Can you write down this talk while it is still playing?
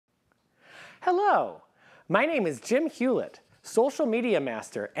Hello, my name is Jim Hewlett, Social Media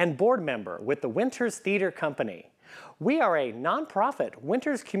Master and Board Member with the Winters Theater Company. We are a nonprofit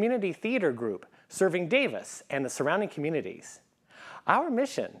Winters Community Theater group serving Davis and the surrounding communities. Our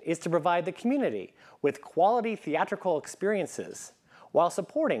mission is to provide the community with quality theatrical experiences while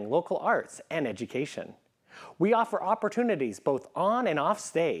supporting local arts and education. We offer opportunities both on and off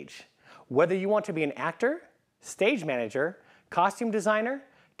stage. Whether you want to be an actor, stage manager, costume designer,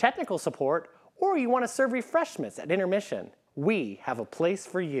 technical support, or you want to serve refreshments at intermission, we have a place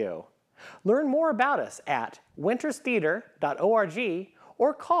for you. Learn more about us at winterstheater.org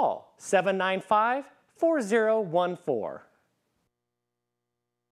or call 795-4014.